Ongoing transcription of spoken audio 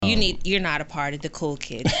You're not a part of the cool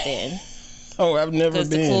kids then. Oh, I've never been. Because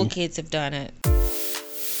the cool kids have done it.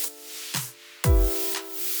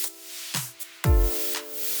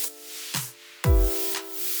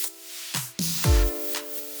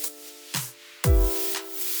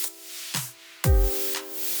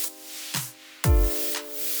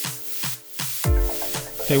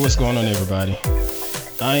 Hey, what's going on, everybody?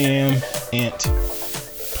 I am Aunt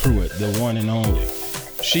Pruitt, the one and only.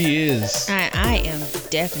 She is... I am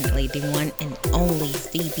definitely the one and only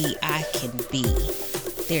Phoebe I can be.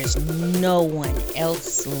 There's no one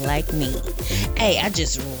else like me. Hey, I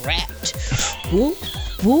just rapped. Whoop,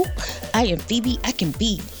 whoop. I am Phoebe I can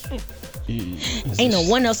be. Ain't no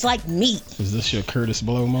one else like me. Is this your Curtis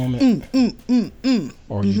Blow moment?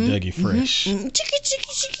 Or you Dougie Fresh?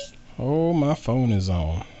 Chicky. Oh, my phone is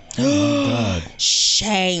on. Oh, my God.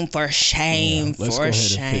 Shame for shame Let's for go ahead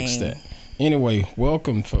shame. and fix that. Anyway,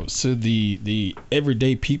 welcome, folks, to the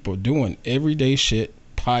Everyday People Doing Everyday Shit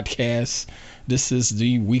podcast. This is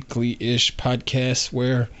the weekly-ish podcast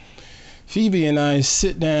where Phoebe and I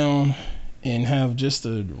sit down and have just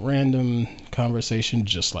a random conversation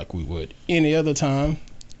just like we would any other time.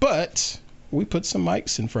 But we put some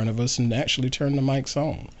mics in front of us and actually turn the mics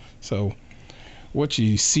on. So what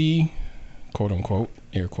you see, quote unquote,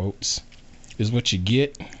 air quotes, is what you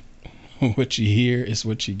get. What you hear is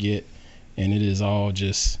what you get. And it is all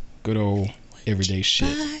just good old everyday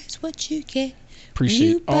shit. Buys what you get.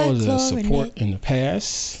 Appreciate all of the support in the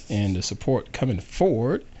past and the support coming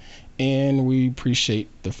forward. And we appreciate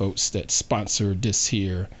the folks that sponsor this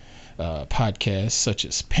here podcast, such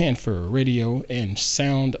as Panther Radio and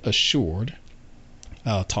Sound Assured.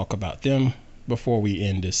 I'll talk about them before we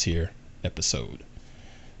end this here episode.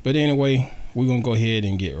 But anyway, we're going to go ahead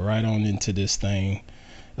and get right on into this thing.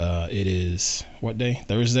 It is, what day?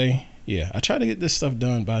 Thursday? Yeah, I try to get this stuff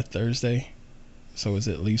done by Thursday, so it's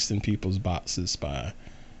at least in people's boxes by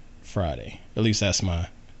Friday. At least that's my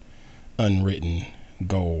unwritten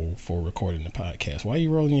goal for recording the podcast. Why are you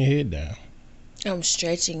rolling your head down? I'm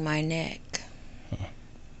stretching my neck.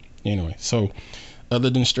 Anyway, so other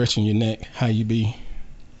than stretching your neck, how you be?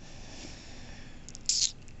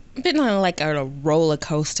 I've been on like a roller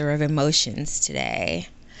coaster of emotions today.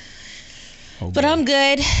 Oh, but I'm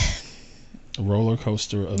good. A roller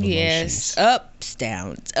coaster of yes, emotions. ups,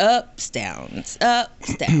 downs, ups, downs,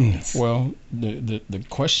 ups, downs. Well, the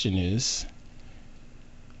question is,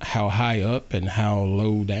 how high up and how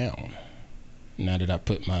low down? Now that I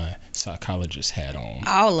put my psychologist hat on.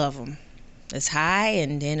 All of them. It's high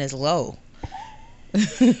and then it's low.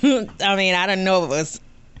 I mean, I don't know if it was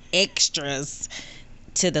extras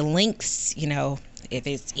to the links, you know. If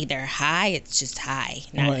it's either high, it's just high,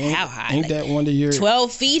 not how high. Ain't that one of your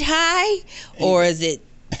 12 feet high, or is it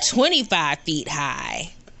 25 feet high?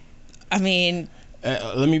 I mean,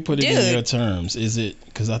 let me put it in your terms. Is it,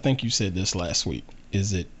 because I think you said this last week,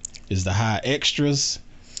 is the high extras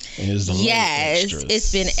and is the low extras? Yes,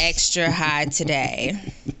 it's been extra high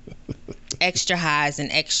today. Extra highs and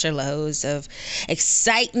extra lows of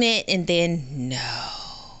excitement and then no.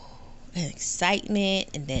 Excitement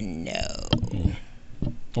and then no.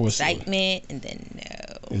 Excitement and then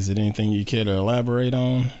no. Is it anything you care to elaborate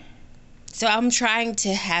on? So I'm trying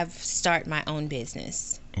to start my own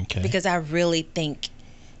business. Okay. Because I really think,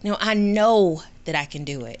 I know that I can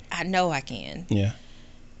do it. I know I can. Yeah.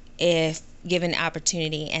 If given the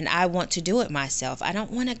opportunity, and I want to do it myself. I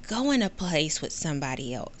don't want to go in a place with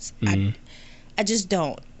somebody else. Mm-hmm. I just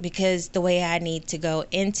don't, because the way I need to go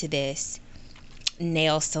into this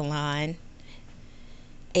nail salon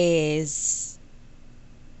is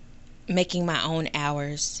making my own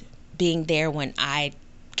hours, being there when I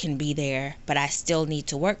can be there, but I still need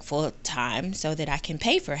to work full time so that I can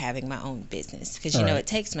pay for having my own business, because it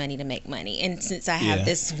takes money to make money. And since I have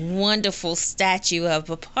this wonderful statue of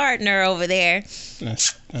a partner over there,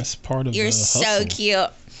 that's part of you're the so hustle. cute.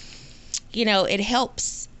 It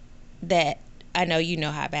helps that I know you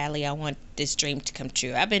know how badly I want this dream to come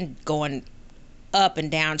true. I've been going up and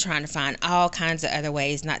down trying to find all kinds of other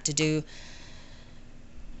ways not to do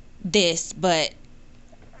this, but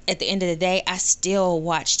at the end of the day, I still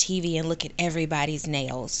watch TV and look at everybody's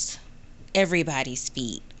nails, everybody's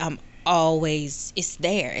feet. It's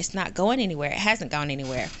there. It's not going anywhere. It hasn't gone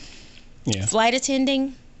anywhere. Yeah. Flight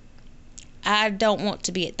attending, I don't want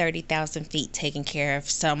to be at 30,000 feet taking care of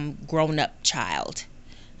some grown-up child.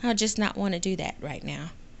 I just not want to do that right now.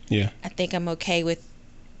 Yeah. I think I'm okay with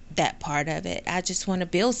that part of it. I just want to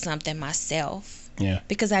build something myself. Yeah.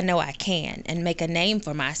 Because I know I can, and make a name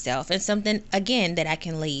for myself, and something, again, that I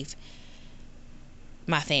can leave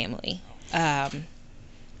my family. And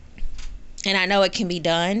I know it can be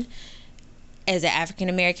done. as an African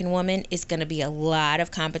American woman, it's going to be a lot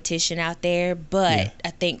of competition out there. But Yeah.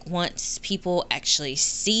 I think once people actually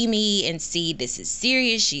see me and see this is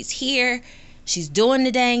serious, she's here, she's doing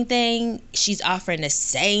the dang thing, she's offering the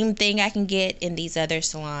same thing I can get in these other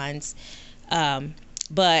salons.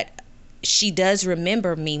 But she does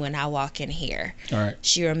remember me when I walk in here. All right.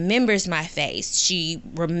 She remembers my face. She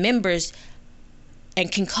remembers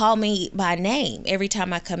and can call me by name every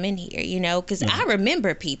time I come in here, you know, because I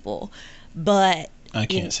remember people. But I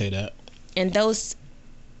can't say that. And those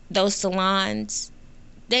salons,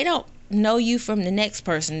 they don't know you from the next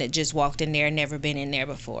person that just walked in there and never been in there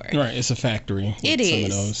before. Right, it's a factory. It some is.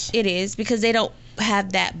 Of those. It is, because they don't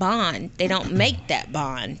have that bond. They don't make that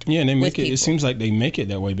bond. Yeah, and they make it. People. It seems like they make it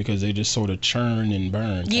that way because they just sort of churn and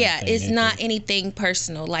burn. Yeah, it's not anything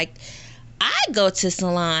personal. Like, I go to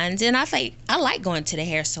salons and I like going to the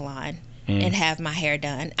hair salon and have my hair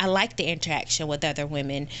done. I like the interaction with other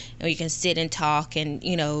women, and you can sit and talk, and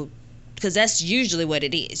you know, because that's usually what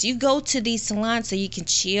it is. You go to these salons so you can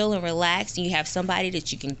chill and relax, and you have somebody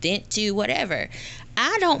that you can vent to, whatever.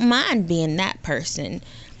 I don't mind being that person,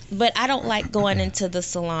 but I don't like going into the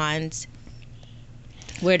salons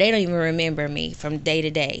where they don't even remember me from day to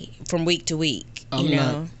day, from week to week.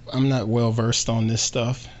 I'm not well versed on this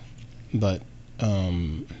stuff, but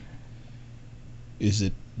is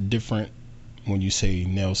it different when you say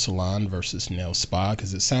nail salon versus nail spa?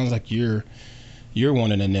 Because it sounds like you're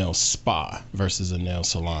wanting a nail spa versus a nail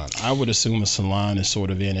salon. I would assume a salon is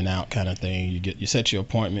sort of in and out kind of thing. You set your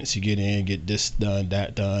appointments, you get in, get this done,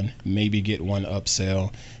 that done, maybe get one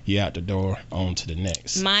upsell, you out the door, on to the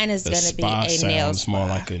next. Mine is going to be a nail spa. Sounds more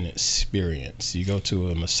like an experience. You go to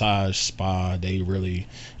a massage spa, they really,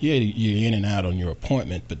 you're in and out on your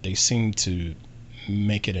appointment, but they seem to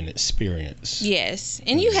make it an experience. Yes,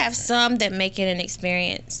 and you have some that make it an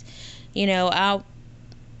experience. You know, I'll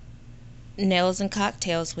nails and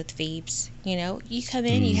cocktails with Phoebes. You know, you come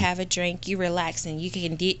in, you have a drink, you relax, and you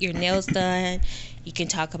can get your nails done. You can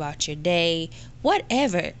talk about your day,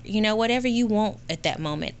 whatever, you know, whatever you want at that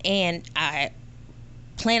moment. And I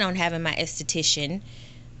plan on having my esthetician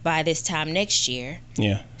by this time next year.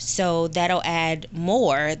 Yeah. So that'll add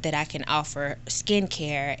more that I can offer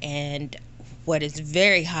skincare. And what is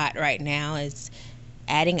very hot right now is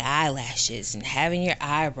adding eyelashes and having your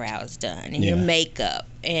eyebrows done and your makeup.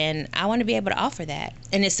 And I want to be able to offer that.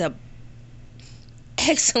 And it's a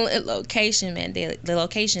excellent location, man. The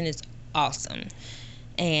location is awesome.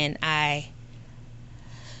 But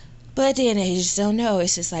then I just don't know.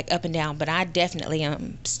 It's just like up and down. But I definitely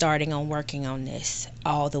am starting on working on this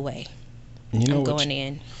all the way. I'm going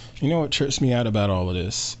in. You know what trips me out about all of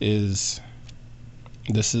this is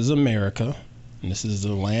America. And this is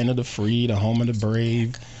the land of the free, the home of the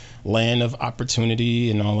brave, land of opportunity,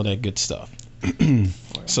 and all of that good stuff.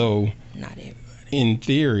 So, not everybody. In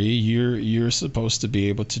theory, you're supposed to be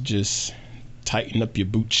able to just tighten up your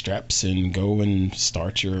bootstraps and go and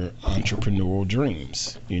start your entrepreneurial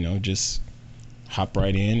dreams. You know, just hop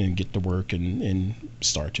right in and get to work and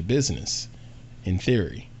start your business, in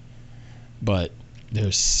theory. But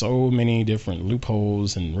there's so many different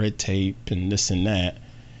loopholes and red tape and this and that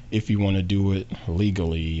if you want to do it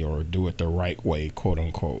legally or do it the right way, quote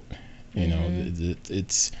unquote. You know,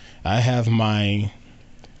 it's I have my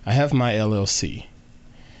LLC,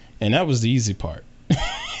 and that was the easy part.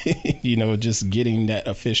 You know, just getting that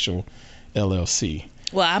official LLC.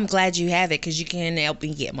 Well, I'm glad you have it because you can help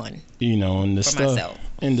me get one. You know, and the for stuff,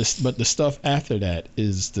 myself. But the stuff after that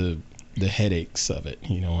is the headaches of it.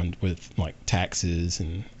 You know, and with like taxes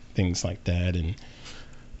and things like that, and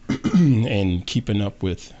and keeping up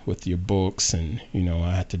with your books, and you know,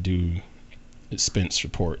 I had to do expense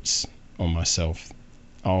reports on myself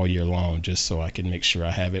all year long just so I can make sure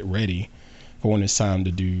I have it ready for when it's time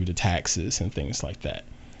to do the taxes and things like that.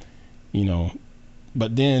 You know,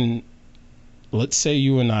 but then let's say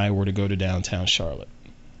you and I were to go to downtown Charlotte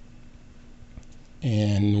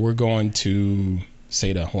and we're going to,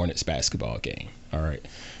 say, the Hornets basketball game. All right.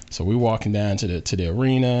 So we're walking down to the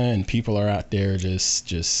arena, and people are out there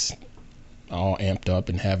just all amped up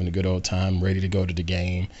and having a good old time, ready to go to the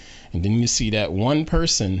game. And then you see that one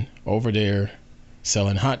person over there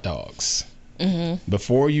selling hot dogs. Mm-hmm.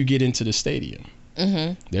 Before you get into the stadium,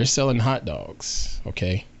 they're selling hot dogs,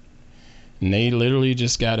 okay? And they literally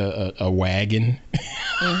just got a wagon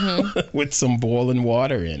with some boiling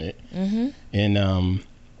water in it, and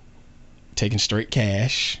taking straight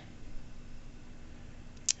cash.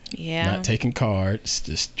 Yeah. Not taking cards,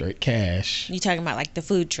 just straight cash. You talking about like the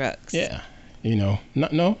food trucks? Yeah. You know,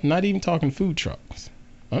 not even talking food trucks.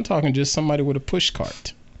 I'm talking just somebody with a push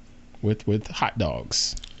cart with hot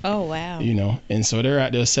dogs. Oh, wow. You know, and so they're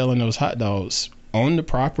out there selling those hot dogs on the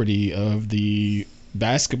property of the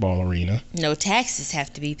basketball arena. No taxes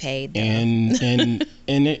have to be paid, though. And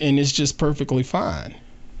it's just perfectly fine.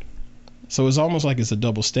 So it's almost like it's a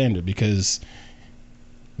double standard, because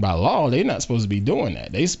by law they're not supposed to be doing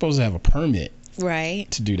that. They're supposed to have a permit, right,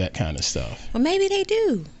 to do that kind of stuff. Well, maybe they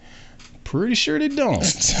do. Pretty sure they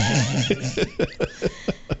don't.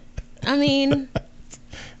 I mean,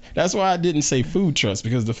 that's why I didn't say food trucks,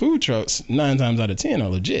 because the food trucks 9 times out of 10 are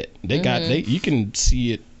legit. They got you can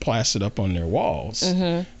see it plastered up on their walls.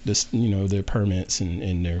 This, you know, their permits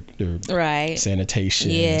and their right, sanitation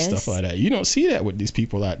and stuff like that. You don't see that with these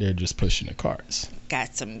people out there just pushing the carts.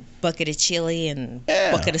 Got some bucket of chili and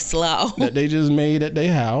bucket of slaw that they just made at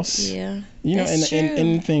their house. Yeah, you know, and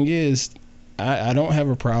the thing is, I don't have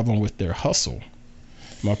a problem with their hustle.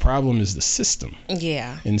 My problem is the system.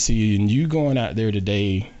 Yeah. And see, and you going out there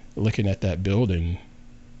today looking at that building,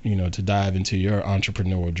 you know, to dive into your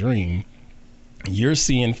entrepreneurial dream, you're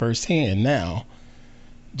seeing firsthand now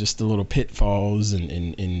just the little pitfalls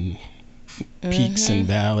and peaks and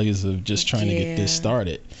valleys of just trying to get this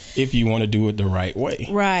started, if you want to do it the right way.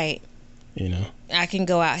 Right. You know, I can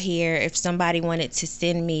go out here, if somebody wanted to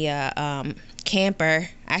send me a camper,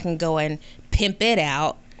 I can go and pimp it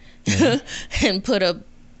out and put a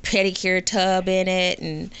pedicure tub in it,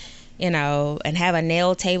 and you know, and have a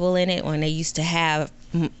nail table in it, when they used to have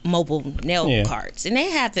mobile nail carts, and they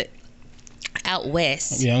have it out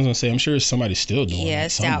west. Yeah, I was gonna say, I'm sure somebody's still doing that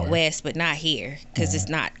it's somewhere. out west, but not here, because it's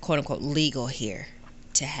not quote unquote legal here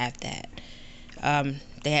to have that.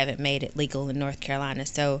 They haven't made it legal in North Carolina,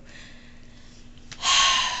 so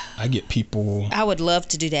I get people. I would love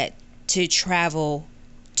to do that, to travel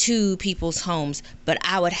to people's homes, but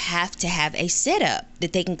I would have to have a setup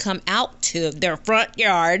that they can come out to their front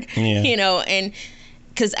yard, you know, and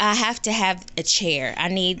because I have to have a chair. I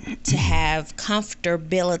need to have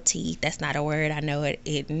comfortability. That's not a word, I know it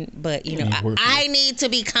isn't, but you know, I need to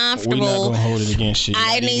be comfortable. We're not gonna hold it against you.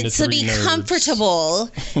 I need to be comfortable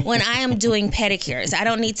when I am doing pedicures. I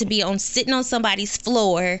don't need to be sitting on somebody's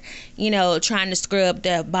floor, you know, trying to scrub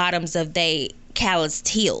the bottoms of they calloused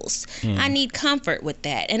heels. I need comfort with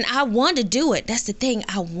that, and I want to do it. That's the thing,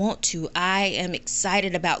 I want to. I am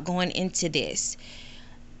excited about going into this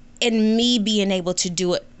and me being able to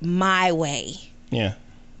do it my way. Yeah.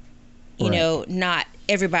 You know, not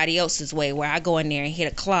everybody else's way, where I go in there and hit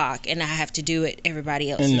a clock and I have to do it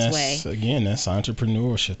everybody else's way. Again, that's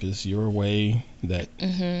entrepreneurship, is your way, that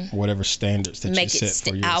whatever standards that you set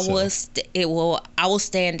for yourself. I will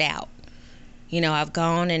stand out. You know, I've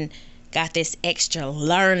gone and got this extra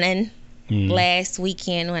learning last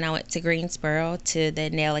weekend when I went to Greensboro to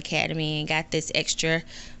the Nail Academy, and got this extra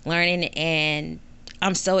learning, and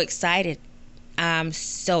I'm so excited. I'm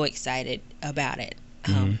so excited about it,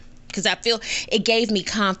 because I feel it gave me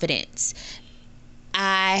confidence.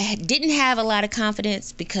 I didn't have a lot of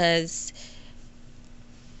confidence because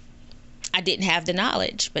I didn't have the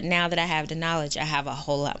knowledge, but now that I have the knowledge, I have a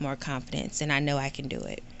whole lot more confidence, and I know I can do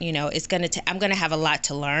it. You know, I'm gonna have a lot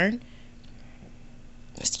to learn.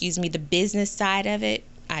 The business side of it,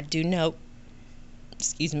 I do know.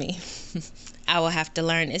 I will have to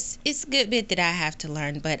learn. It's a good bit that I have to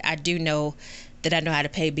learn, but I do know that I know how to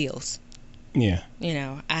pay bills. Yeah. You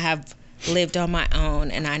know, I have lived on my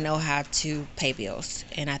own, and I know how to pay bills,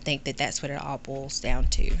 and I think that that's what it all boils down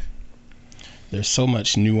to. There's so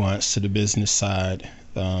much nuance to the business side,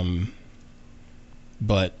 but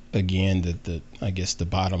again, I guess the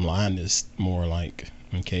bottom line is more like,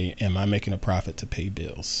 okay, am I making a profit to pay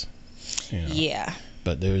bills? You know? Yeah.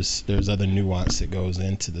 But there's other nuance that goes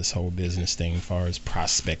into this whole business thing, as far as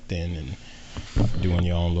prospecting and doing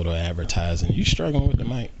your own little advertising. You struggling with the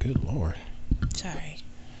mic? Good Lord. Sorry.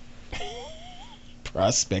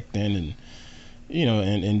 Prospecting and, you know,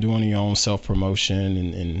 and doing your own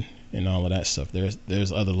self-promotion and all of that stuff.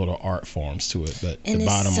 There's other little art forms to it, but the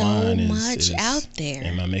bottom line is out there.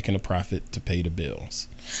 Am I making a profit to pay the bills?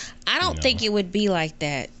 I don't think it would be like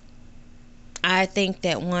that. I think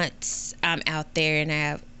that once I'm out there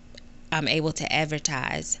and I'm able to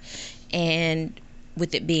advertise, and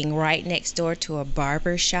with it being right next door to a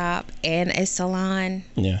barber shop and a salon,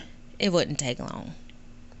 it wouldn't take long.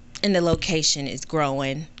 And the location is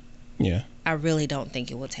growing. Yeah. I really don't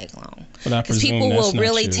think it will take long. Because people will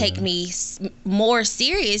really take me more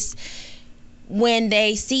serious when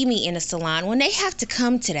they see me in a salon. When they have to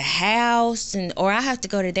come to the house or I have to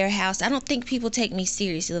go to their house, I don't think people take me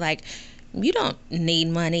seriously. Like, You don't need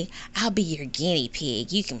money. I'll be your guinea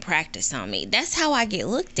pig. You can practice on me. That's how I get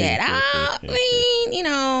looked at. I mean,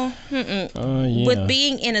 Yeah. with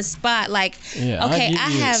being in a spot like, okay, I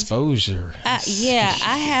have exposure.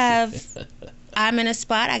 I'm in a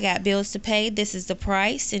spot. I got bills to pay. This is the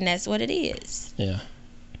price, and that's what it is. Yeah.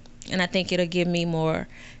 And I think it'll give me more,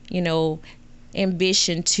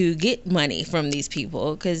 ambition to get money from these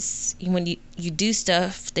people, because when you do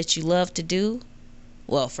stuff that you love to do,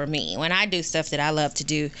 well, for me, when I do stuff that I love to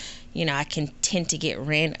do, I can tend to get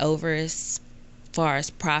ran over as far as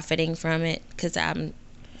profiting from it, because I'm,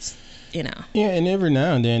 Yeah, and every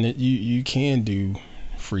now and then you can do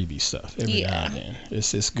freebie stuff. Every now and then,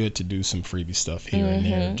 it's good to do some freebie stuff here and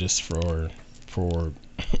there, just for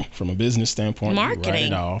from a business standpoint. Marketing. You write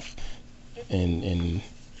it off, and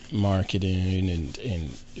marketing,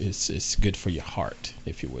 and it's good for your heart,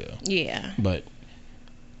 if you will. Yeah. But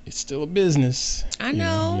it's still a business. I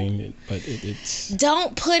know. It's.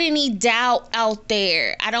 Don't put any doubt out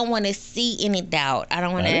there. I don't want to see any doubt. I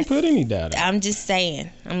didn't put any doubt out. I'm just saying.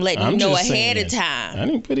 I'm letting you know ahead of time. I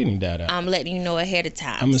didn't put any doubt out. I'm letting you know ahead of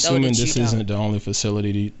time. I'm assuming this isn't the only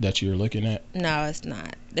facility that you're looking at. No, it's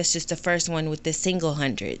not. That's just the first one with the single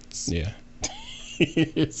hundreds. Yeah.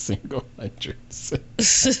 Single hundreds.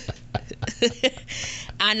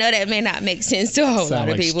 I know that may not make sense to a whole lot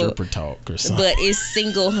of people. Stripper talk or something. But it's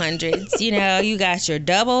single hundreds. You got your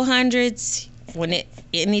double hundreds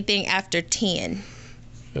anything after 10.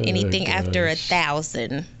 Anything after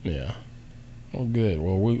 1,000. Yeah. Well, good.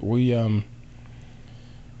 Well, we'll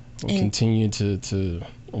continue to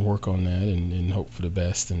work on that and hope for the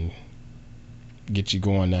best and get you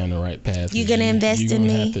going down the right path. You're gonna invest in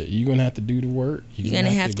me. You're gonna have to do the work. You're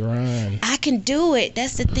gonna have to grind. I can do it.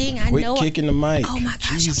 That's the thing. Quit kicking the mic. Oh my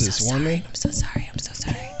gosh! Jesus, I'm so sorry. I'm so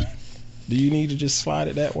sorry. Do you need to just slide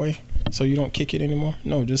it that way so you don't kick it anymore?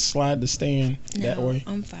 No, just slide the stand that way.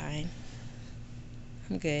 I'm fine.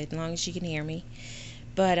 I'm good as long as you can hear me.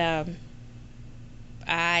 But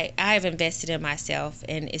I've invested in myself,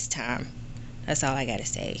 and it's time. That's all I gotta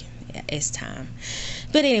say. Yeah, it's time.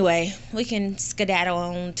 But anyway, we can skedaddle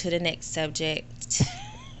on to the next subject.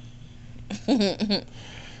 My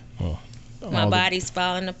body's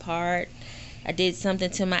falling apart. I did something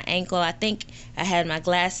to my ankle. I think I had my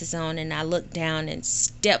glasses on and I looked down and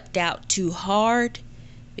stepped out too hard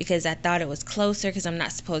because I thought it was closer, because I'm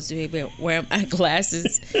not supposed to be wearing my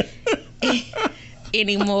glasses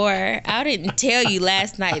anymore. I didn't tell you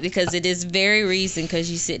last night because of this very reason, because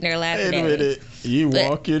you sitting there laughing at me. You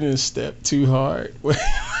walk in and step too hard.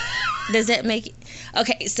 Does that make it?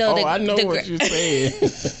 Okay, so I know what you're saying.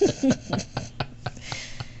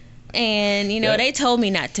 And they told me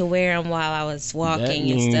not to wear them while I was walking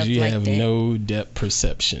and stuff like that. That means you have no depth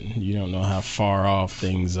perception. You don't know how far off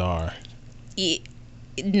things are.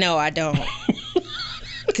 No, I don't.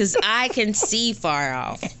 Because I can see far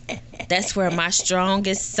off. That's where my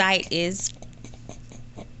strongest sight is,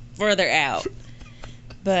 further out.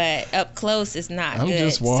 But up close is not good. I'm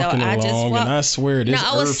just walking along, and I swear this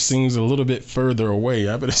earth seems a little bit further away.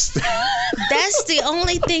 I better stay. That's the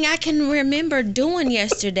only thing I can remember doing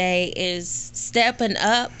yesterday is stepping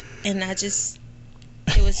up, and it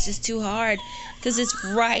was just too hard, because it's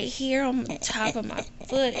right here on the top of my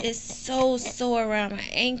foot. It's so sore around my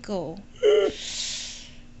ankle.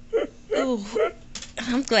 Ooh.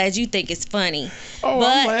 I'm glad you think it's funny.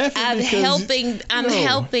 But I'm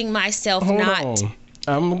helping myself not.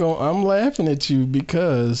 I'm laughing at you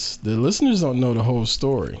because the listeners don't know the whole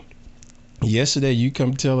story. Yesterday you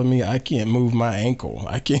come telling me I can't move my ankle.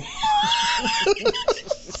 I can't.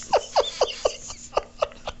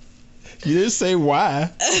 You didn't say why.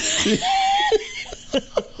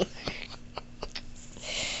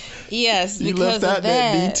 Yes, you left out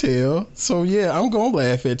that detail. So yeah, I'm gonna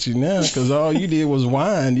laugh at you now because all you did was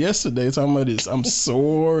whine yesterday talking about this. I'm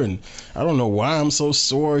sore and I don't know why I'm so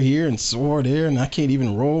sore here and sore there, and I can't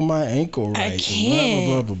even roll my ankle right. I can't.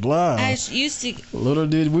 Blah blah blah blah. I used to. Little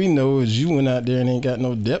did we know is you went out there and ain't got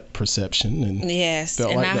no depth perception and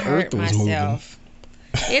felt like the earth was moving.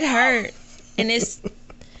 It hurt,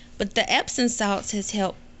 but the Epsom salts has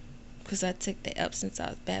helped. Because I took the Epsom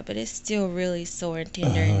salts back, but it's still really sore and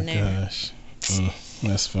tender in there. Oh, gosh.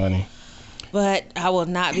 That's funny. But I will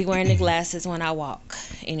not be wearing the glasses when I walk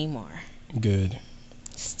anymore. Good.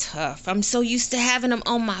 It's tough. I'm so used to having them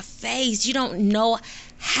on my face. You don't know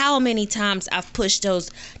how many times I've pushed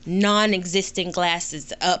those non-existent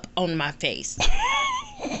glasses up on my face.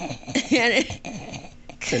 And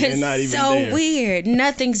they're not even so there. Weird.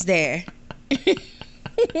 Nothing's there.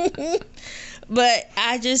 But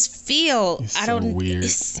I just feel It's I so don't. weird.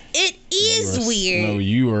 It is weird. No,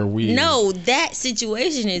 you are weird. No, that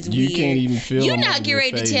situation is You weird. can't even feel You're them not on getting your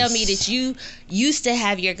ready to tell me face. that you used to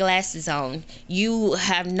have your glasses on. You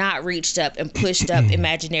have not reached up and pushed up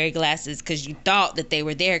imaginary glasses because you thought that they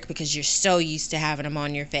were there because you're so used to having them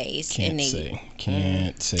on your face. Can't say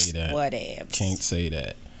that. Whatever. Can't say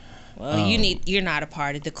that. Well, you're not a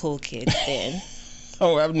part of the cool kids then.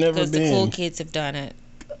 Oh, I've never been. Because the cool kids have done it.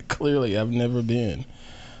 Clearly, I've never been.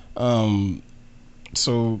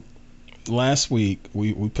 So last week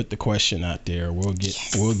we put the question out there. We'll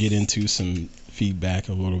get into some feedback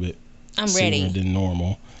a little bit sooner than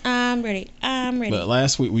normal. I'm ready. But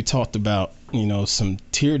last week we talked about, some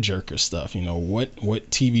tearjerker stuff. What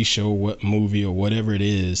TV show, what movie, or whatever it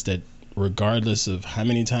is that, regardless of how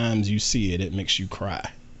many times you see it, it makes you cry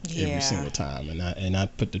every single time. And I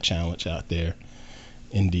put the challenge out there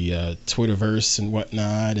in the Twitterverse and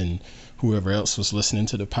whatnot, and whoever else was listening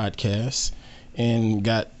to the podcast, and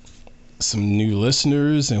got some new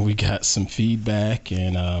listeners, and we got some feedback.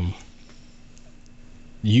 And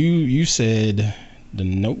you said The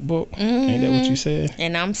Notebook. Ain't that what you said?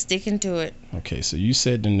 And I'm sticking to it. Okay, so you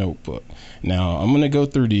said The Notebook. Now I'm gonna go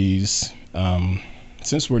through these.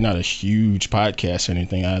 Since we're not a huge podcast or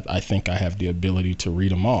anything, I think I have the ability to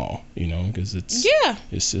read them all, because it's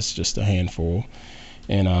just a handful.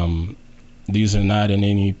 And these are not in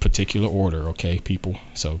any particular order, okay, people?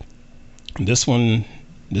 So this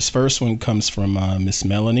first one comes from Miss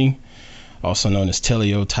Melanie, also known as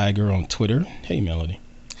Teleo Tiger on Twitter. Hey, Melanie.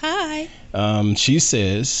 Hi. She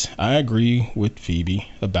says, I agree with Phoebe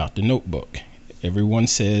about The Notebook. Everyone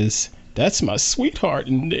says, that's my sweetheart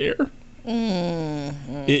in there.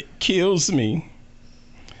 Mm-hmm. It kills me.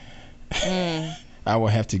 I will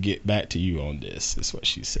have to get back to you on this, is what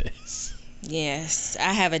she says. Yes,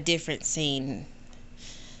 I have a different scene.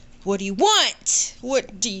 What do you want?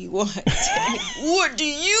 What do you want? What do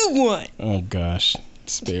you want? Oh, gosh.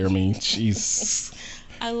 Spare me. Jesus.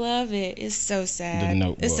 I love it. It's so sad. The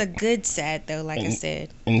Notebook. It's a good sad, though, I said.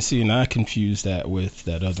 And see, and I confused that with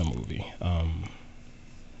that other movie.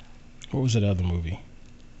 What was that other movie?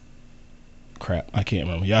 Crap, I can't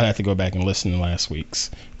remember. Y'all have to go back and listen to last week's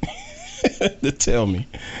to tell me.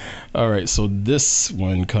 All right, so this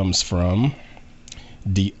one comes from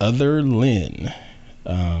The Other Lynn.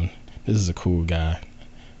 This is a cool guy.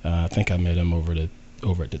 I think I met him over at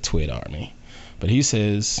the Twit Army. But he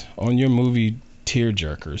says, on your movie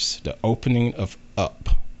Tearjerkers, the opening of Up.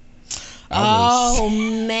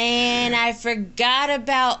 Man, I forgot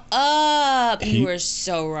about Up. You were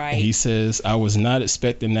so right. He says, I was not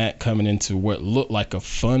expecting that coming into what looked like a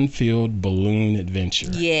fun-filled balloon adventure.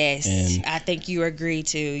 Yes, and I think you agree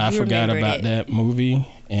too. I forgot about that movie,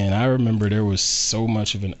 and I remember there was so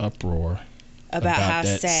much of an uproar about how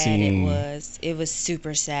that sad scene. it was. It was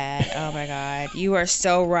super sad. Oh my God, you are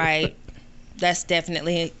so right. That's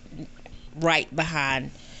definitely right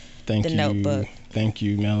behind The Notebook. Thank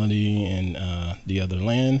you, Melody, and The Other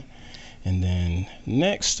Land. And then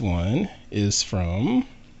next one is from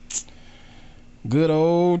good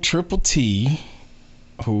old Triple T,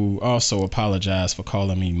 who also apologized for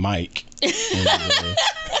calling me Mike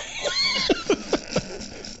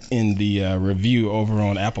in the review over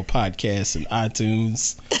on Apple Podcasts and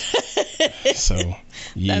iTunes. So,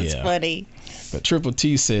 yeah. That's funny. But Triple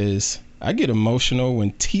T says, I get emotional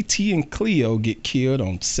when TT and Cleo get killed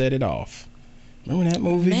on Set It Off. Remember that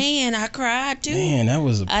movie? Man, I cried too. Man, that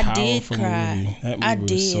was a powerful did cry. movie. That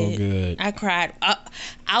movie was so good. I cried.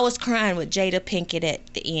 I was crying with Jada Pinkett at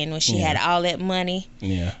the end when she had all that money.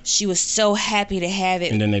 Yeah. She was so happy to have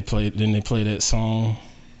it. And then they play that song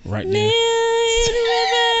right there.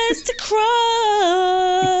 Rivers to cross.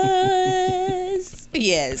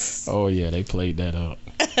 Yes. Oh yeah, they played that up.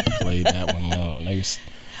 Played that one up.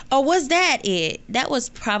 Oh, was that it? That was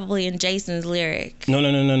probably in Jason's lyric. No.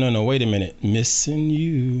 Wait a minute. Missing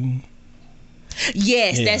you.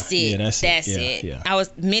 Yes, that's it. Yeah, that's it. Yeah.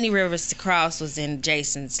 Many Rivers to Cross was in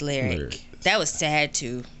Jason's lyric. That was sad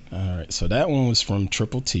too. All right, so that one was from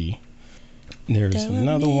Triple T. There's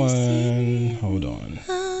another one. Hold on.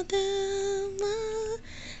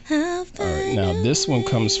 All right, now this one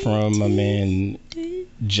comes from a man,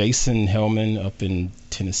 Jason Hellman, up in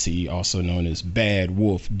Tennessee, also known as Bad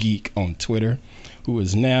Wolf Geek on Twitter, who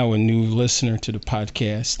is now a new listener to the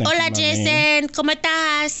podcast. Thank Hola, you, Jason. man. ¿Cómo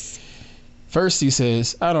estás? First, he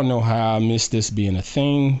says, I don't know how I missed this being a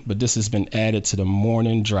thing, but this has been added to the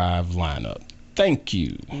morning drive lineup. Thank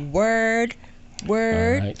you. Word. All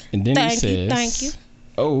right. And then he says, thank you.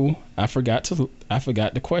 Oh, I forgot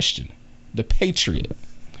the question. The Patriot.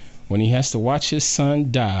 When he has to watch his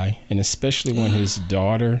son die, and especially when his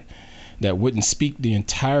daughter that wouldn't speak the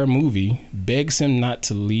entire movie begs him not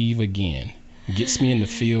to leave again. Gets me in the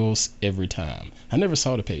feels every time. I never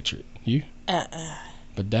saw The Patriot. You?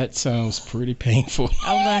 But that sounds pretty painful.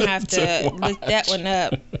 I'm gonna have to look that one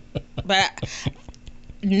up. But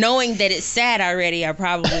knowing that it's sad already, I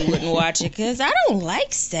probably wouldn't watch it because I don't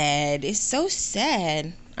like sad. It's so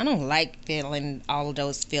sad. I don't like feeling all of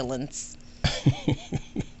those feelings.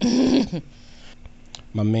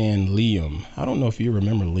 My man Liam. I don't know if you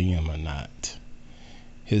remember Liam or not.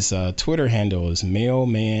 His Twitter handle is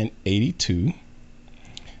mailman82.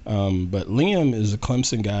 But Liam is a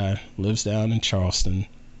Clemson guy, lives down in Charleston,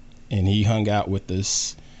 and he hung out with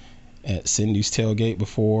us at Cindy's Tailgate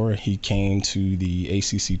before. He came to the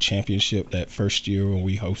ACC Championship that first year when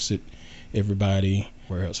we hosted everybody.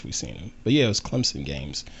 Where else we seen him? But yeah, it was Clemson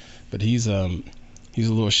games. But he's a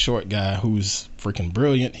little short guy who's freaking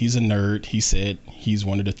brilliant. He's a nerd. He said he's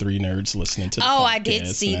one of the 3 nerds listening to the podcast. I did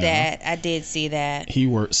see that. I did see that. He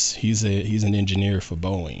works. He's an engineer for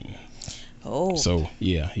Boeing. Oh. So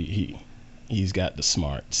yeah, he's got the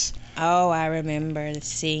smarts. Oh, I remember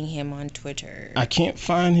seeing him on Twitter. I can't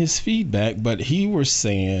find his feedback, but he was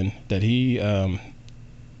saying that he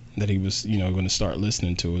was going to start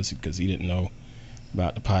listening to us because he didn't know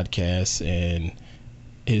about the podcast, and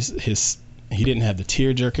he didn't have the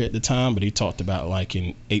tearjerker at the time, but he talked about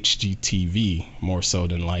liking HGTV more so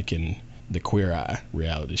than liking the Queer Eye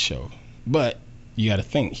reality show. But you got to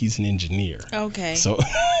think he's an engineer. Okay. So.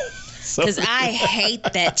 Because I hate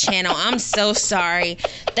that channel. I'm so sorry.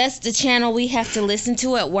 That's the channel we have to listen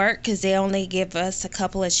to at work because they only give us a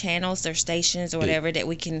couple of channels or stations or whatever that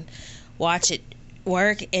we can watch at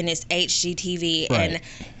work, and it's HGTV, right. And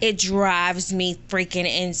it drives me freaking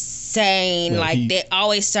insane. Well, they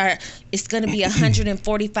always start, it's going to be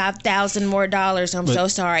 $145,000 more. I'm so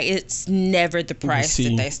sorry. It's never the price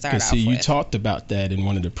that they start off with. You talked about that in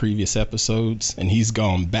one of the previous episodes, and he's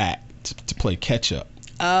gone back to play catch up.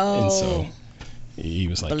 Oh. And so he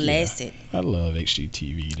was like, bless it. I love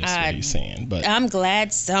HGTV. That's what he's saying. But I'm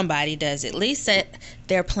glad somebody does. At least that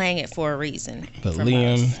they're playing it for a reason. But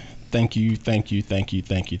Liam, thank you,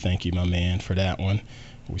 my man, for that one.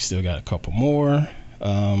 We still got a couple more.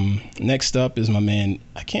 Next up is my man.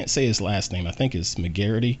 I can't say his last name. I think it's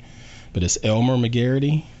McGarity, but it's Elmer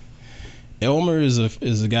McGarity. Elmer is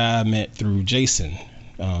a guy I met through Jason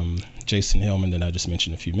Hillman that I just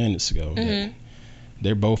mentioned a few minutes ago. Mm-hmm.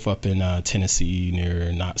 They're both up in Tennessee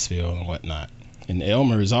near Knoxville and whatnot. And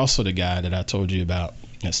Elmer is also the guy that I told you about.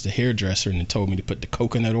 That's the hairdresser, and he told me to put the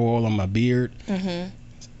coconut oil on my beard. Mm-hmm.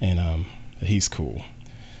 And he's cool.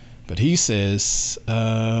 But he says,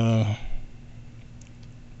 Dope,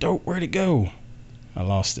 where'd it go? I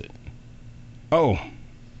lost it. Oh,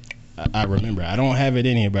 I remember. I don't have it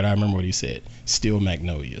in here, but I remember what he said. Steel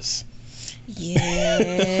Magnolias.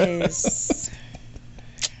 Yes.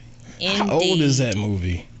 Indeed. How old is that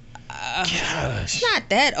movie? Gosh. It's not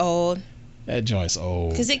that old. That joint's old.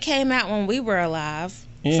 Because it came out when we were alive.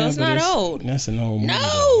 Yeah, so it's not old. That's an old movie.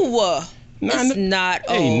 No! It's not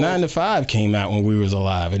old. Hey, 9 to 5 came out when we was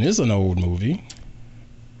alive, and it's an old movie.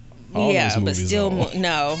 All yeah, but still,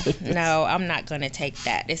 no, I'm not going to take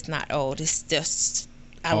that. It's not old. It's just,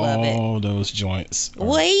 I love it. All those joints are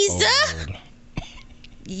Weezer? old.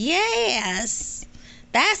 Yes.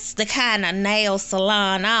 That's the kind of nail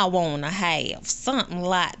salon I want to have. Something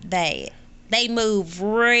like that. They move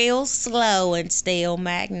real slow in Steel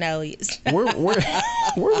Magnolias. where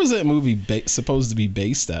was that movie supposed to be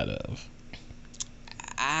based out of?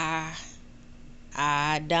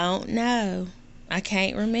 I don't know. I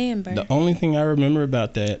can't remember. The only thing I remember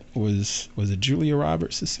about that was it Julia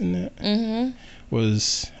Roberts that's in that?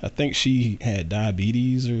 Mm-hmm. I think she had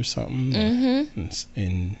diabetes or something. Mm-hmm.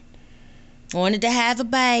 And wanted to have a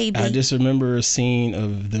baby. I just remember a scene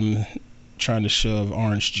of them trying to shove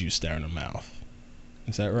orange juice down her mouth.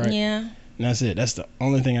 Is that right? Yeah. And that's it. That's the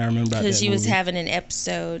only thing I remember about that movie. Because she was having an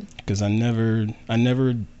episode. Because I never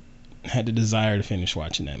had the desire to finish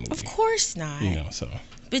watching that movie. Of course not. So.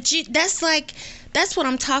 But that's what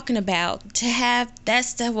I'm talking about.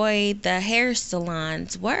 That's the way the hair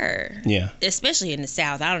salons were. Yeah. Especially in the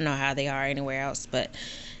South. I don't know how they are anywhere else, but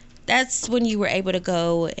that's when you were able to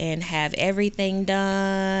go and have everything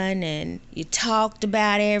done, and you talked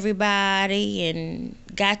about everybody and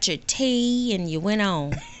got your tea and you went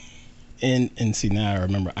on. and see, now I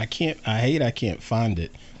remember. I can't find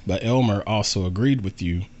it, but Elmer also agreed with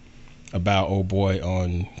you about old boy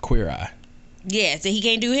on Queer Eye. Yeah, so he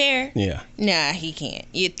can't do hair? Yeah. Nah, he can't.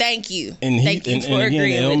 Thank you. And thank you for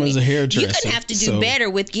agreeing with Elmer's me. A hairdresser. You're going to have to do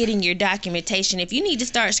better with getting your documentation. If you need to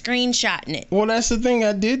start screenshotting it. Well, that's the thing.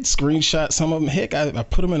 I did screenshot some of them. Heck, I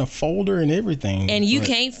put them in a folder and everything. And you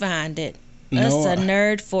can't find it. That's a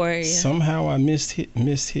nerd for you. Somehow I missed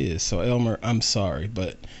his. So, Elmer, I'm sorry.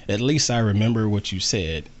 But at least I remember what you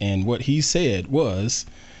said. And what he said was,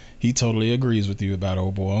 he totally agrees with you about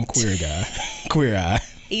old boy on Queer Eye.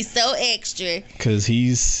 He's so extra. Because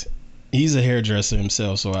he's a hairdresser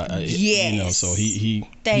himself, so yes. So he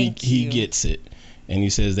gets it, and he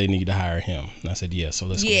says they need to hire him. And I said, yeah. So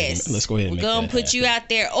let's go ahead and make that We're gonna put you out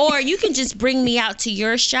there, or you can just bring me out to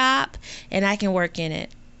your shop, and I can work in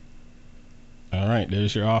it. All right,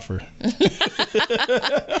 there's your offer.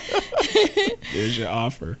 There's your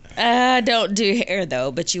offer. I don't do hair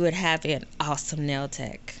though, but you would have an awesome nail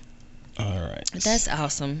tech. All right. That's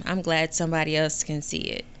awesome. I'm glad somebody else can see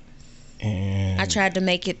it. And I tried to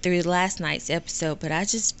make it through last night's episode, but I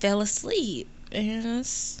just fell asleep. And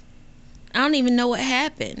I don't even know what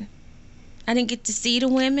happened. I didn't get to see the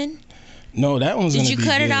women. No, that one's Did you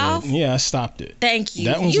cut it off? Yeah, I stopped it. Thank you.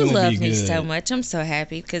 That one's you gonna love be me good. so much. I'm so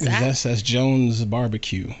happy because that's Jones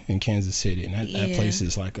Barbecue in Kansas City, and that Yeah. place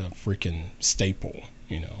is like a freaking staple.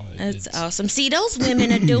 You know, That's awesome. See, those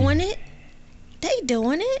women are doing it. They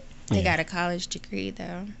doing it. They got a college degree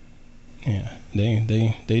though. Yeah,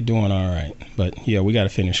 they doing all right. But yeah, we got to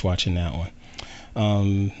finish watching that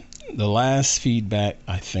one. The last feedback,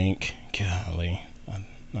 I think, golly,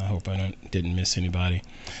 I hope I didn't miss anybody.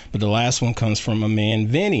 But the last one comes from a man,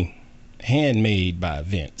 Vinny, handmade by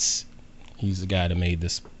Vince. He's the guy that made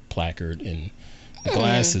this placard and the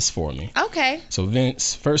glasses for me. Okay. So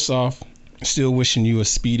Vince, first off, still wishing you a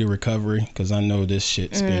speedy recovery, because I know this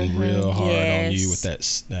shit's been real hard on you with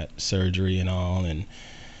that surgery and all. And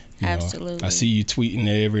you know, absolutely. I see you tweeting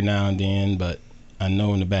it every now and then, but I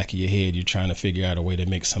know in the back of your head you're trying to figure out a way to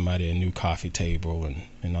make somebody a new coffee table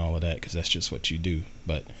and all of that, because that's just what you do.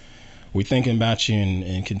 But we're thinking about you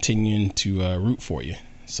and continuing to root for you.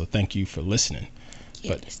 So thank you for listening.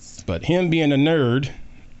 Yes. But him being a nerd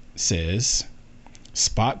says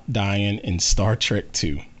Spock dying in Star Trek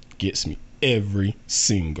 2 gets me every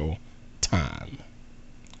single time.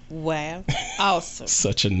 Wow. Awesome.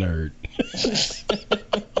 Such a nerd.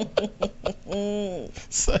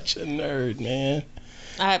 Such a nerd, man.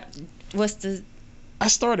 I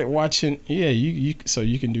started watching. Yeah, you. So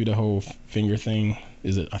you can do the whole finger thing.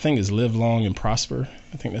 I think it's live long and prosper.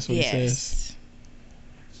 I think that's what it says.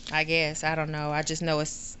 I guess I don't know. I just know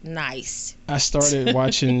it's nice. I started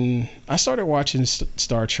watching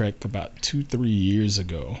Star Trek about 2-3 years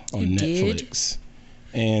ago on Netflix,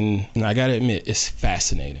 and I gotta admit, it's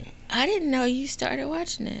fascinating. I didn't know you started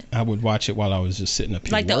watching it. I would watch it while I was just sitting up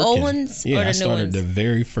here like working. The old ones, yeah, or the I started new ones? the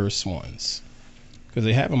very first ones because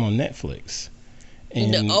they have them on Netflix.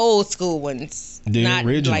 And the old school ones, the not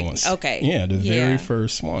original ones. Okay. Yeah, the very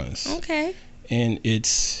first ones. Okay. And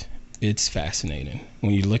it's fascinating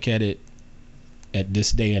when you look at it at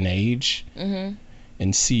this day and age,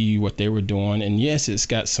 and see what they were doing. And yes, it's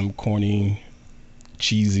got some corny,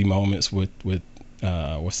 cheesy moments with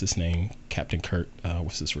what's his name, Captain Kirk.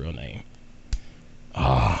 What's his real name?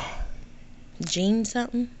 Gene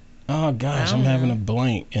something. Oh gosh, I'm having a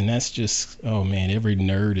blank, and that's just, oh man, every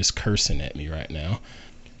nerd is cursing at me right now.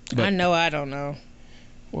 But, I know I don't know.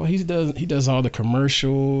 Well, he does all the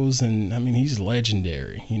commercials, and I mean he's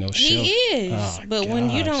legendary. You know, he is. Oh, but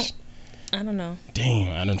when you don't, I don't know.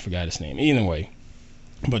 Damn, I done forgot his name. Anyway,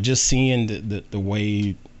 but just seeing the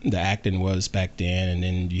way the acting was back then, and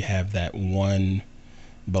then you have that one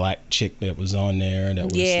black chick that was on there that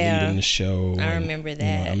was leading the show. I remember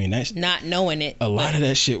that. You know, I mean, that's not knowing it. A lot of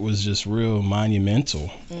that shit was just real monumental.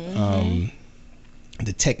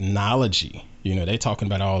 The technology, you know, they talking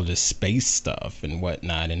about all this space stuff and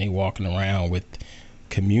whatnot, and they walking around with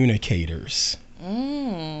communicators,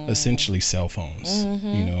 essentially cell phones.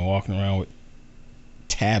 You know, walking around with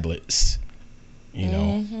tablets. You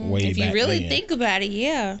know, way if back you really then. think about it,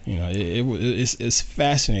 yeah. You know, it's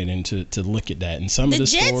fascinating to look at that, and some of the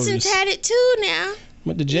Jetsons stories. had it too now.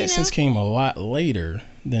 But the Jetsons came a lot later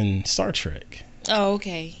than Star Trek. Oh,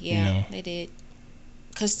 okay, yeah, You know? they did.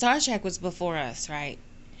 Cause Star Trek was before us, right?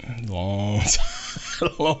 Long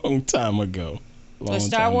time ago. Was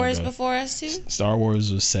Star Wars before us too? Star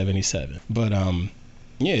Wars was 1977. But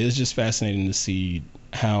yeah, it's just fascinating to see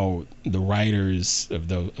how the writers of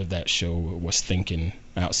that show was thinking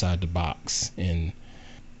outside the box, and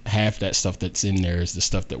half that stuff that's in there is the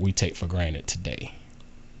stuff that we take for granted today.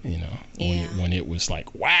 You know, when it was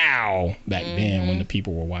like wow back then, when the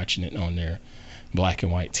people were watching it on their black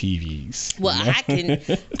and white TVs. Well,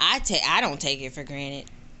 I don't take it for granted.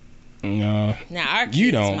 No, now our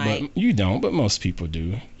kids might. You don't, but most people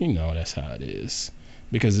do. You know that's how it is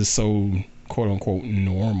because it's so quote unquote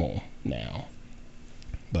normal now.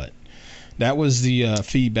 But that was the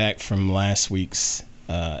feedback from last week's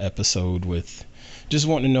episode with just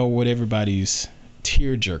wanting to know what everybody's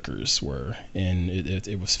tear jerkers were, and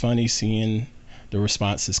it was funny seeing the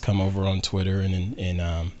responses come over on Twitter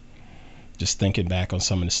and just thinking back on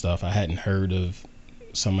some of the stuff. I hadn't heard of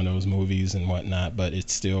some of those movies and whatnot, but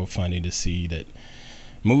it's still funny to see that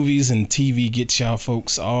movies and TV get y'all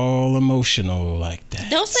folks all emotional like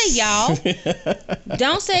that. Don't say y'all.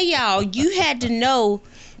 Don't say y'all. You had to know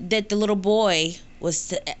that the little boy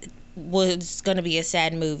was going to be a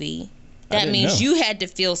sad movie. That means you had to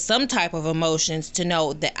feel some type of emotions to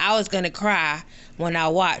know that I was going to cry when I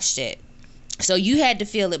watched it. So you had to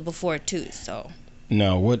feel it before too. So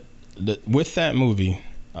no, with that movie,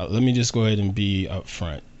 let me just go ahead and be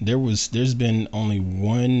upfront. There's been only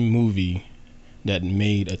one movie that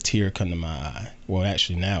made a tear come to my eye. Well,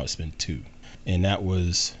 actually now it's been two, and that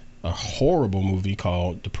was a horrible movie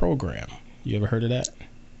called The Program. You ever heard of that?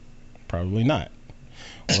 Probably not.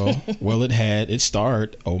 Well, it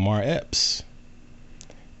starred Omar Epps,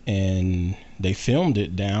 and they filmed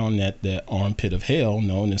it down at the armpit of hell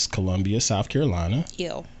known as Columbia, South Carolina.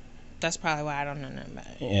 Ew. That's probably why I don't know nothing about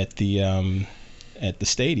it. At the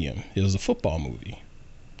stadium. It was a football movie,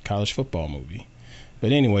 college football movie.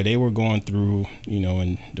 But anyway, they were going through,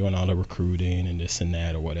 and doing all the recruiting and this and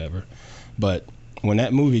that or whatever. But when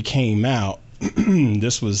that movie came out,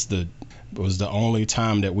 this was the only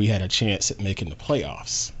time that we had a chance at making the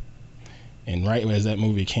playoffs. And right as that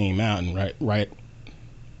movie came out, and right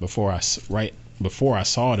before I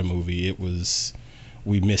saw the movie,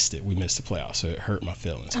 we missed it. We missed the playoffs, so it hurt my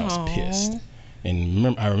feelings. I was pissed.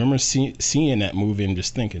 And I remember seeing that movie and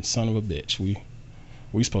just thinking, son of a bitch,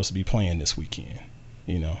 we supposed to be playing this weekend,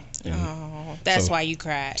 And that's why you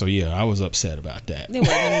cried. So yeah, I was upset about that. It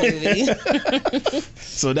wasn't a movie.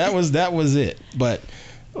 So that was it. But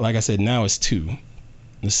like I said, now it's two.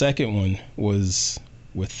 The second one was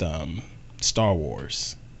with Star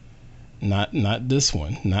Wars. Not this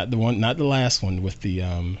one. Not the last one with the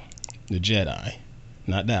Jedi.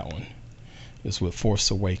 Not that one. It's with Force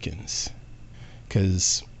Awakens.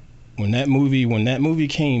 Because when that movie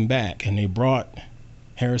came back and they brought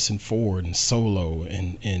Harrison Ford and Solo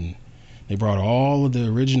and they brought all of the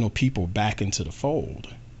original people back into the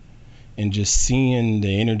fold, and just seeing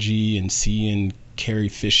the energy and seeing Carrie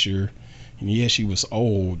Fisher, and yeah, she was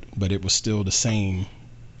old, but it was still the same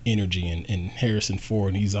energy, and Harrison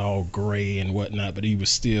Ford, he's all gray and whatnot, but he was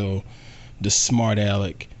still the smart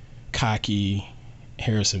aleck, cocky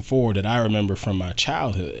Harrison Ford that I remember from my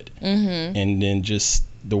childhood. Mm-hmm. And then just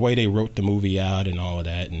the way they wrote the movie out and all of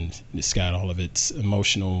that, and it's got all of its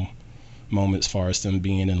emotional moments as far as them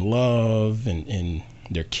being in love, and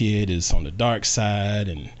their kid is on the dark side,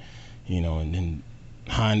 and and then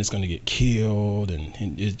Han is going to get killed, and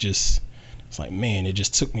it's like, man, it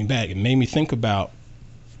just took me back. It made me think about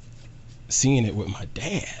seeing it with my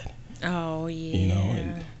dad. Oh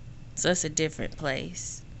yeah. So it's a different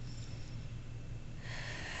place.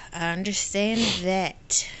 I understand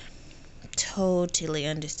that. Totally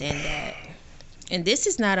understand that. And this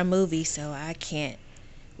is not a movie, so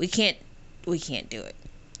we can't do it.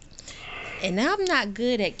 And I'm not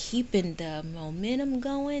good at keeping the momentum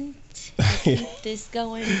going to keep this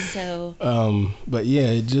going, so but yeah,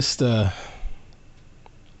 it just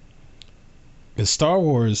Star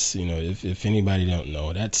Wars, if anybody don't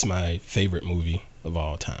know, that's my favorite movie of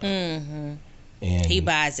all time. Mm-hmm. And he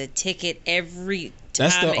buys a ticket every time.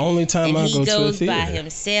 That's the only time I go to a theater. And he goes by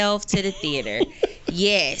himself to the theater.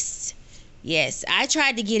 Yes. I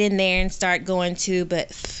tried to get in there and start going too,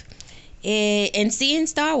 but and seeing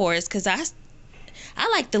Star Wars, because I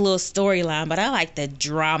like the little storyline, but I like the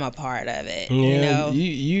drama part of it. Yeah,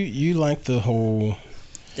 you like the whole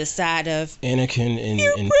the side of Anakin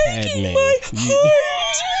and Padme. My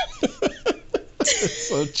heart. It's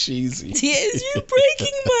so cheesy. Yes, you're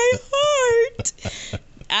breaking my heart.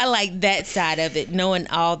 I like that side of it, knowing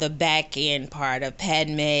all the back end part of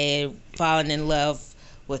Padme falling in love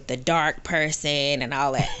with the dark person and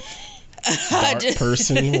all that.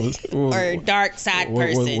 Or dark side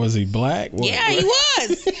person. Was he black? Yeah, he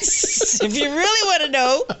was. If you really want to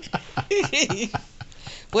know.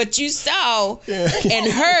 What you saw and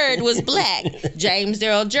heard was black. James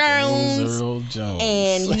Earl Jones.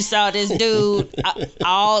 And you saw this dude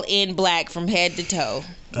all in black from head to toe,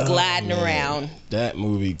 gliding around. That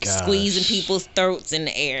movie, gosh. Squeezing people's throats in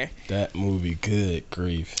the air. That movie, good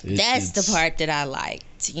grief. That's the part that I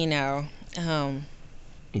liked,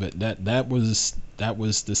 But that was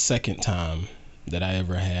the second time that I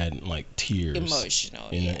ever had like tears emotional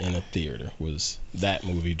in a theater. Was that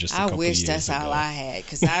movie just a couple years ago. I wish that's all I had,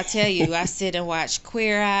 because I tell you, I sit and watch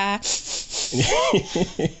Queer Eye,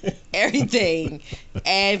 everything.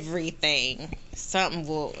 Something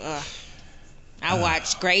will. I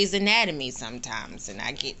watch Grey's Anatomy sometimes, and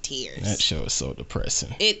I get tears. That show is so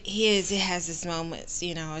depressing. It is. It has its moments.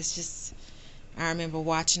 It's just. I remember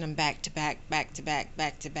watching them back to back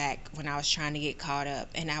when I was trying to get caught up,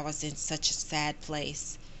 and I was in such a sad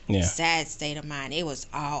place. Yeah. Sad state of mind. It was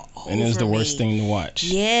all over me. And it was the worst thing to watch.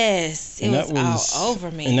 Yes. It was all over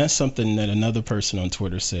me. And that's something that another person on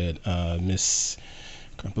Twitter said, I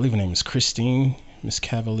believe her name is Christine, Miss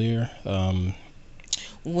Cavalier.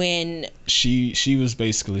 When she was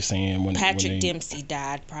basically saying when Patrick Dempsey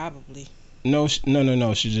died, probably. No.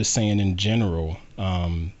 She's just saying in general,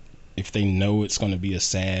 if they know it's going to be a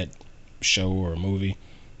sad show or a movie,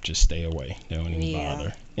 just stay away. They don't even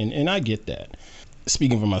bother. And I get that.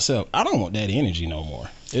 Speaking for myself, I don't want that energy no more.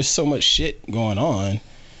 There's so much shit going on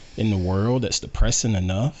in the world that's depressing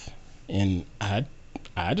enough, and I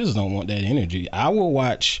just don't want that energy. I will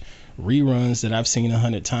watch reruns that I've seen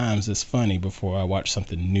 100 times that's funny before I watch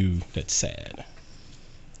something new that's sad.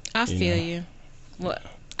 I feel you. Well,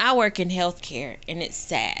 I work in healthcare, and it's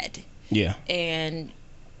sad. Yeah. And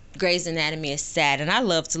Grey's Anatomy is sad, and I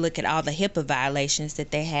love to look at all the HIPAA violations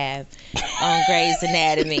that they have on Grey's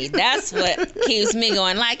Anatomy. That's what keeps me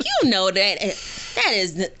going. Like, that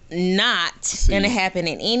is not going to happen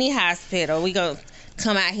in any hospital. We going to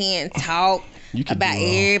come out here and talk about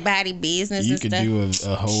everybody's business and stuff. You could do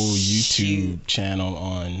a whole YouTube channel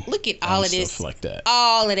on look at all of this stuff like that.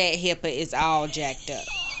 All of that HIPAA is all jacked up.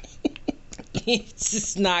 It's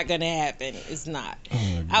just not going to happen. It's not.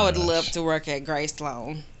 Oh, I would love to work at Gray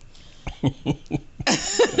Sloan.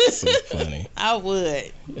 That's so funny. I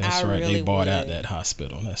would. That's right. Really they bought out that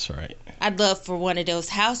hospital. That's right. I'd love for one of those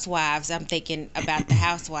housewives. I'm thinking about the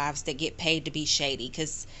housewives that get paid to be shady,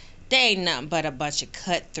 because they ain't nothing but a bunch of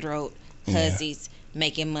cutthroat hussies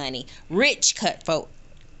making money. Rich cutthroat.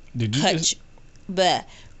 Rich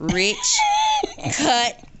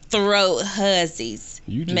cutthroat hussies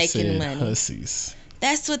making money. Hussies.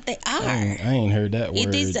 That's what they are. I ain't heard that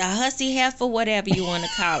word. It's a hussy heifer, whatever you want to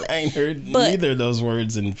call it. I ain't heard neither of those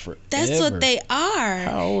words in forever. That's what they are.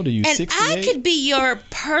 How old are you, and 68? I could be your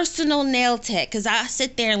personal nail tech, because I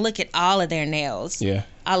sit there and look at all of their nails. Yeah.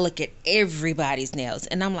 I look at everybody's nails,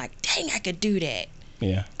 and I'm like, dang, I could do that.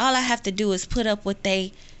 Yeah. All I have to do is put up with their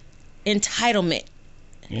entitlement.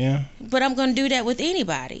 Yeah. But I'm going to do that with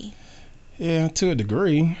anybody. Yeah, to a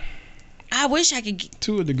degree. I wish I could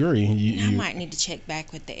to a degree. I might need to check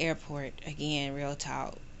back with the airport again, real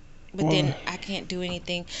talk. But then I can't do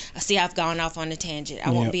anything. See, I've gone off on a tangent.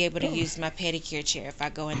 I won't be able to use my pedicure chair if I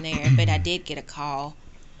go in there. But I did get a call.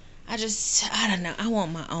 I don't know. I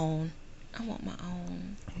want my own.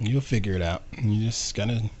 You'll figure it out. You just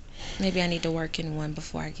gotta. Maybe I need to work in one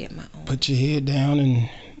before I get my own. Put your head down and,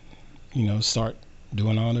 start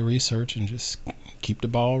doing all the research and just keep the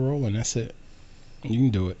ball rolling. That's it. You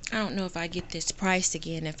can do it. I don't know if I get this price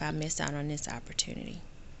again if I miss out on this opportunity.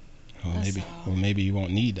 Maybe you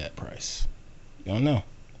won't need that price. You don't know.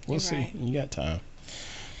 We'll see. Right. You got time.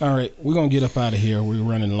 All right, we're gonna get up out of here. We're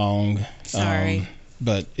running long. Sorry.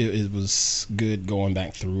 But it was good going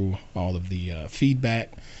back through all of the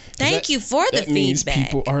feedback. Thank you for the feedback. That means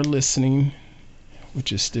people are listening,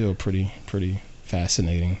 which is still pretty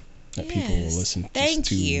fascinating. That people will listen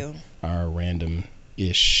to our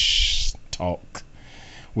random-ish talk.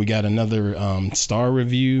 We got another star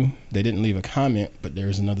review. They didn't leave a comment, but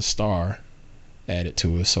there's another star added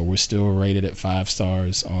to us. So we're still rated at 5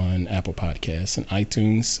 stars on Apple Podcasts and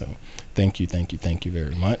iTunes. So thank you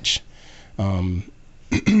very much.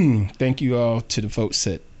 Thank you all to the folks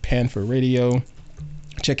at Panfer Radio.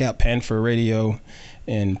 Check out Panfer Radio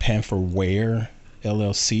and Panferware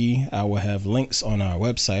LLC. I will have links on our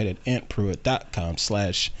website at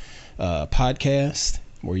antpruitt.com/podcast,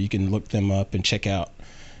 where you can look them up and check out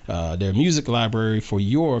their music library for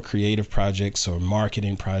your creative projects or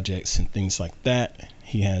marketing projects and things like that.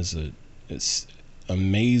 He has it's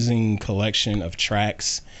amazing collection of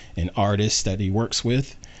tracks and artists that he works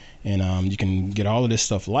with, and you can get all of this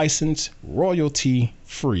stuff licensed, royalty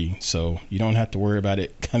free, so you don't have to worry about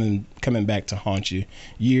it coming back to haunt you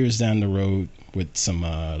years down the road with some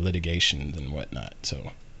litigation and whatnot.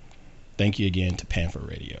 So thank you again to Panfer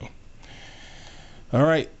Radio. All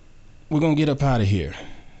right, we're gonna get up out of here.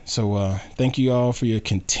 So thank you all for your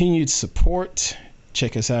continued support.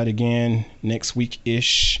 Check us out again next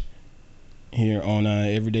week-ish here on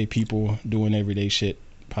Everyday People Doing Everyday Shit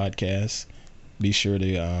podcast. Be sure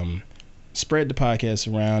to spread the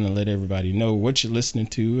podcast around and let everybody know what you're listening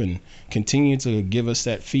to, and continue to give us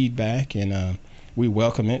that feedback. And we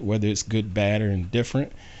welcome it, whether it's good, bad, or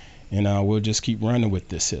indifferent. And we'll just keep running with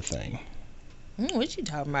this here thing. What you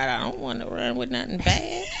talking about? I don't want to run with nothing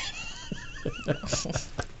bad.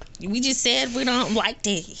 We just said we don't like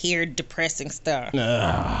to hear depressing stuff. Shoot.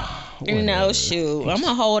 I'm going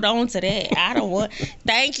to hold on to that. I don't want...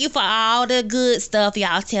 Thank you for all the good stuff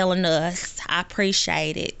y'all telling us. I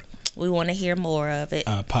appreciate it. We want to hear more of it.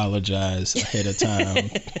 I apologize ahead of time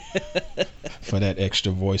for that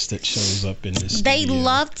extra voice that shows up in this They studio.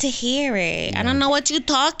 love to hear it. I don't know what you're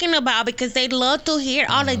talking about, because they love to hear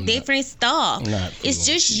all the different stuff. It's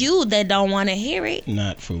just you that don't want to hear it.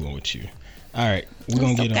 Not fooling with you. All right, we're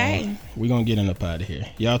going to get on. We're going to get up out of here.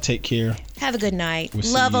 Y'all take care. Have a good night.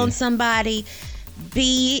 Love on somebody.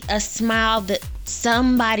 Be a smile that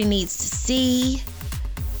somebody needs to see.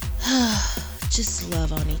 Just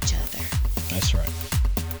love on each other. That's right.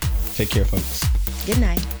 Take care, folks. Good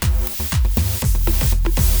night.